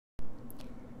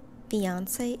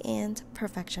Beyoncé and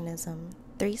perfectionism.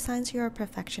 3 signs you're a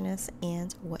perfectionist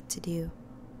and what to do.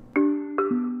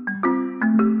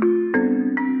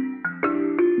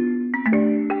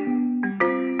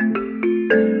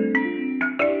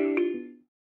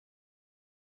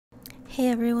 Hey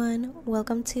everyone,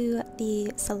 welcome to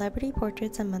the Celebrity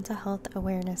Portraits and Mental Health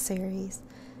Awareness series.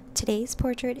 Today's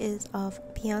portrait is of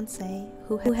Beyoncé,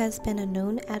 who has been a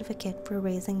known advocate for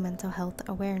raising mental health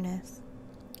awareness.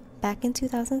 Back in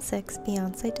 2006,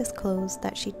 Beyoncé disclosed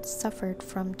that she suffered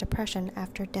from depression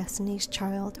after Destiny's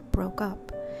Child broke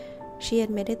up. She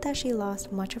admitted that she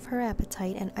lost much of her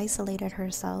appetite and isolated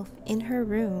herself in her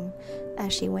room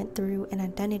as she went through an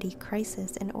identity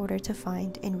crisis in order to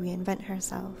find and reinvent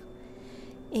herself.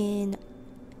 In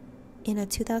a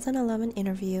 2011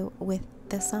 interview with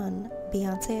The Sun,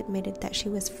 Beyoncé admitted that she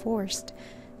was forced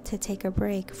to take a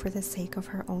break for the sake of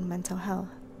her own mental health.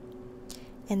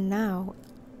 And now,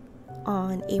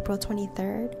 on April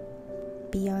 23rd,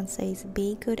 Beyoncé's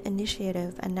Be Good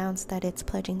initiative announced that it's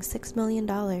pledging $6 million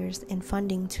in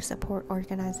funding to support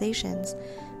organizations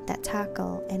that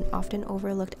tackle an often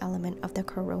overlooked element of the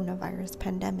coronavirus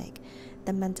pandemic,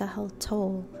 the mental health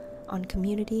toll on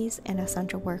communities and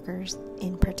essential workers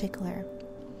in particular.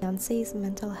 Beyoncé's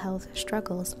mental health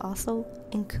struggles also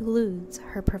includes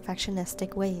her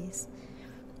perfectionistic ways.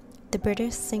 The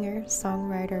British singer,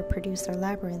 songwriter, producer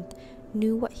Labyrinth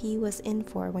knew what he was in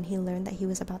for when he learned that he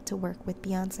was about to work with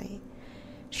Beyoncé.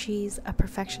 She's a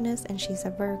perfectionist and she's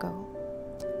a Virgo.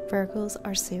 Virgos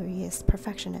are serious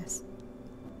perfectionists.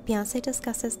 Beyoncé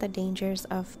discusses the dangers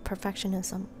of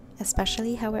perfectionism,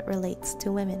 especially how it relates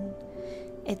to women.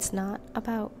 It's not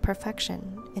about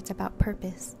perfection, it's about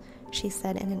purpose, she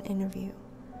said in an interview.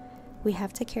 We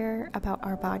have to care about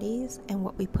our bodies and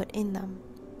what we put in them.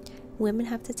 Women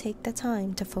have to take the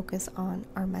time to focus on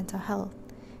our mental health.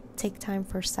 Take time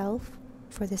for self,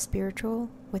 for the spiritual,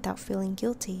 without feeling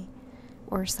guilty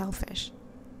or selfish.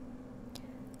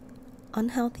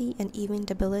 Unhealthy and even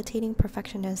debilitating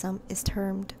perfectionism is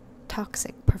termed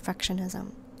toxic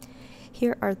perfectionism.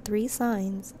 Here are 3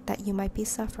 signs that you might be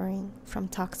suffering from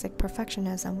toxic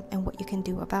perfectionism and what you can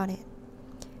do about it.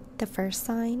 The first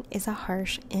sign is a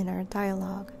harsh inner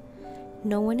dialogue.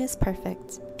 No one is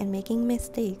perfect, and making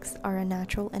mistakes are a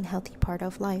natural and healthy part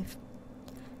of life.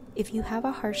 If you have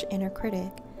a harsh inner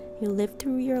critic, you live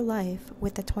through your life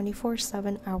with a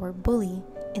 24/7-hour bully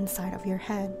inside of your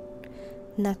head.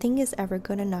 Nothing is ever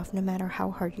good enough no matter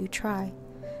how hard you try.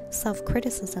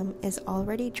 Self-criticism is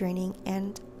already draining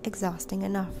and exhausting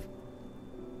enough.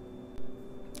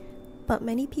 But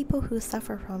many people who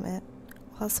suffer from it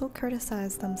also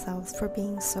criticize themselves for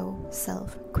being so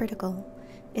self-critical.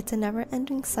 It's a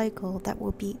never-ending cycle that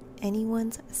will beat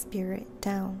anyone's spirit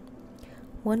down.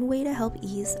 One way to help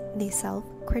ease the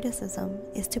self-criticism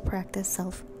is to practice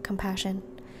self-compassion.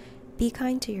 Be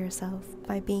kind to yourself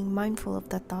by being mindful of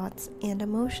the thoughts and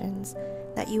emotions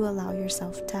that you allow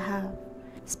yourself to have.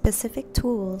 Specific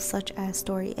tools such as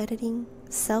story editing,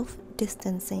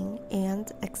 self-distancing,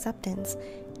 and acceptance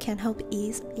can help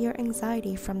ease your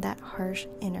anxiety from that harsh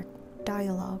inner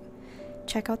dialogue.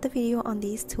 Check out the video on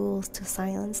these tools to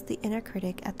silence the inner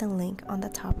critic at the link on the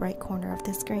top right corner of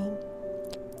the screen.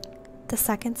 The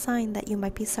second sign that you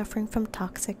might be suffering from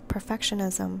toxic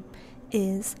perfectionism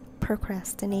is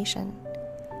procrastination.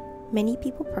 Many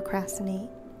people procrastinate,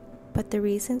 but the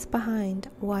reasons behind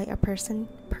why a person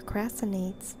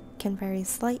procrastinates can vary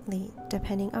slightly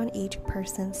depending on each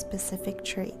person's specific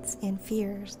traits and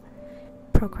fears.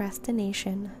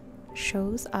 Procrastination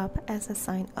shows up as a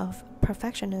sign of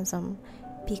perfectionism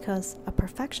because a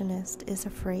perfectionist is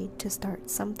afraid to start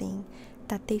something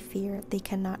that they fear they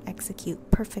cannot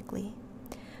execute perfectly.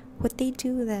 What they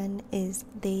do then is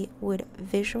they would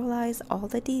visualize all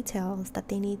the details that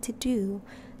they need to do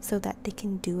so that they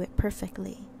can do it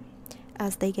perfectly.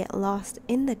 As they get lost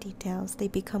in the details, they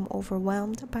become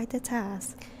overwhelmed by the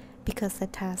task because the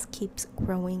task keeps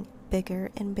growing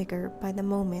bigger and bigger by the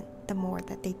moment, the more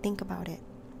that they think about it.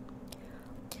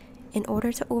 In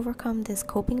order to overcome this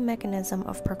coping mechanism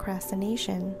of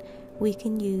procrastination, we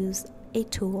can use a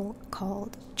tool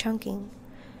called chunking.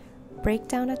 Break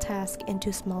down a task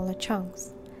into smaller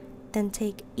chunks. Then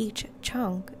take each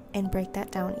chunk and break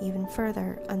that down even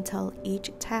further until each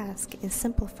task is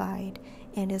simplified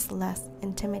and is less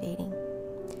intimidating.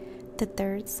 The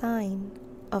third sign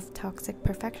of toxic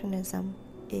perfectionism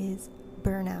is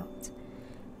burnout.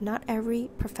 Not every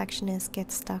perfectionist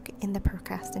gets stuck in the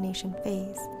procrastination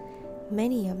phase.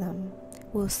 Many of them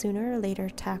will sooner or later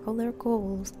tackle their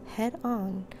goals head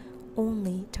on,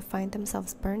 only to find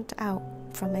themselves burnt out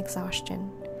from exhaustion.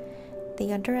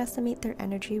 They underestimate their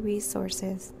energy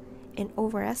resources and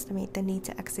overestimate the need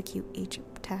to execute each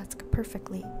task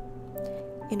perfectly.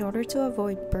 In order to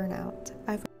avoid burnout,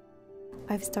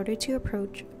 I've started to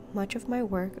approach much of my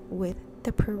work with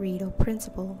the Pareto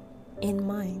principle in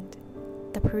mind.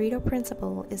 The Pareto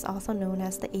principle is also known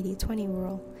as the 80-20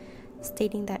 rule,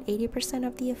 stating that 80%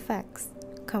 of the effects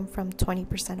come from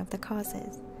 20% of the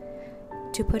causes.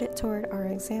 To put it toward our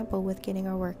example with getting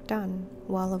our work done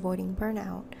while avoiding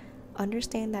burnout,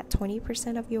 understand that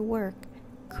 20% of your work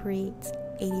creates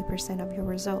 80% of your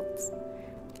results.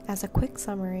 As a quick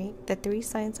summary, the 3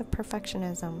 signs of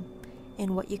perfectionism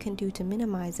and what you can do to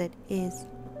minimize it is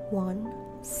 1.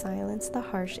 Silence the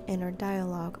harsh inner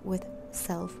dialogue with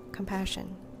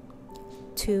self-compassion.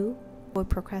 2. Avoid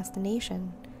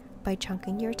procrastination by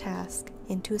chunking your task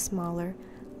into smaller,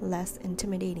 less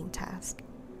intimidating tasks.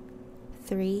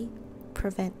 3.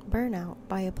 Prevent burnout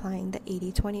by applying the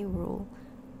 80-20 rule,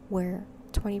 where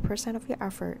 20% of your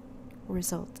effort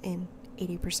results in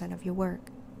 80% of your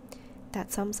work.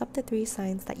 That sums up the 3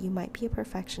 signs that you might be a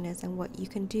perfectionist and what you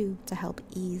can do to help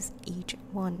ease each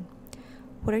one.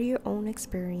 What are your own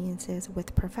experiences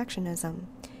with perfectionism,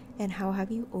 and how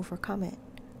have you overcome it?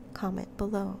 Comment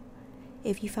below.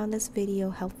 If you found this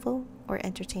video helpful or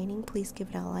entertaining, please give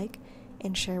it a like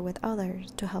and share with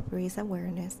others to help raise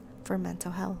awareness for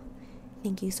mental health.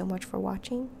 Thank you so much for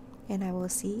watching, and I will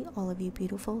see all of you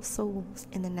beautiful souls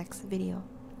in the next video.